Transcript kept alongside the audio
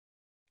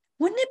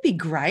wouldn't it be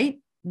great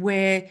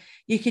where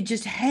you could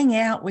just hang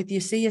out with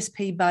your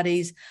CSP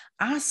buddies,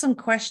 ask some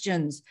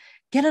questions,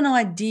 get an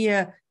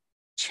idea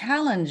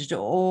challenged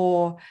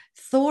or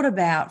thought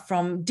about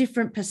from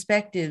different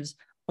perspectives,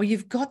 or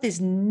you've got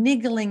this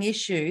niggling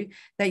issue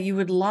that you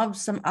would love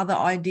some other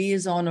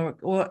ideas on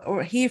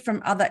or hear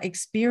from other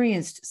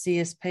experienced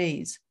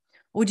CSPs?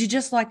 Or would you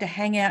just like to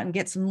hang out and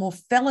get some more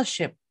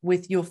fellowship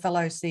with your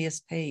fellow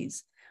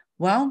CSPs?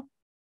 Well,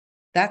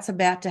 that's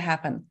about to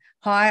happen.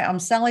 Hi, I'm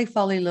Sally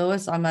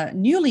Foley-Lewis. I'm a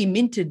newly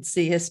minted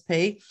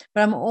CSP,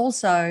 but I'm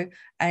also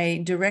a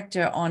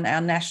director on our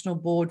national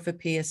board for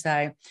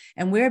PSA.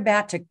 And we're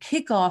about to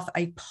kick off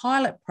a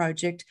pilot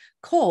project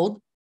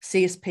called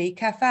CSP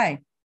Café,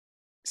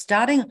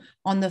 starting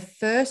on the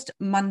first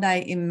Monday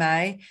in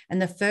May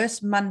and the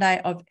first Monday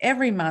of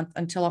every month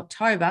until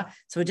October.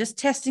 So we're just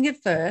testing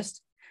it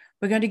first.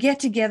 We're going to get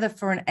together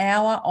for an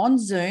hour on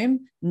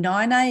Zoom,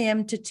 9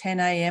 a.m. to 10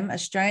 a.m.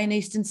 Australian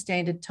Eastern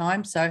Standard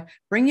Time. So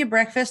bring your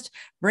breakfast,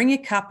 bring your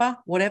cuppa,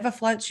 whatever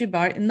floats your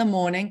boat in the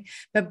morning,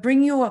 but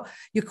bring your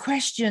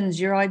questions,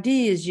 your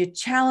ideas, your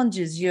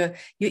challenges, your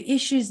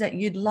issues that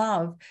you'd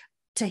love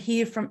to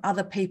hear from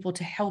other people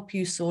to help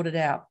you sort it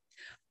out.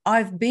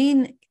 I've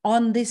been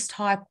on this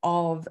type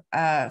of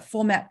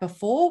format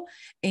before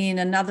in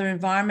another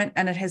environment,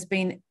 and it has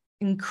been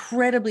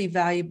incredibly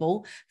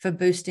valuable for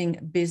boosting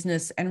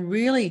business and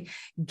really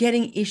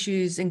getting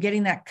issues and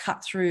getting that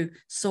cut through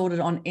sorted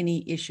on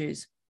any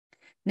issues.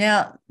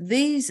 Now,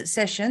 these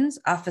sessions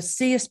are for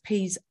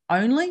CSPs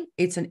only.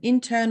 It's an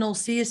internal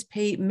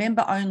CSP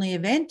member only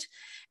event,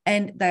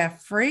 and they are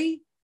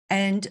free.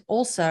 And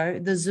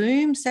also the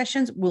Zoom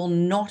sessions will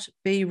not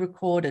be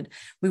recorded.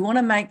 We want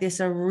to make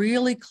this a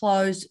really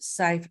closed,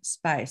 safe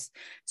space.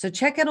 So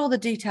check out all the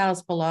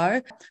details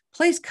below.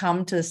 Please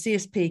come to the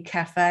CSP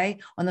Cafe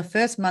on the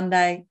first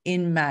Monday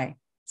in May.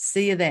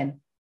 See you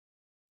then.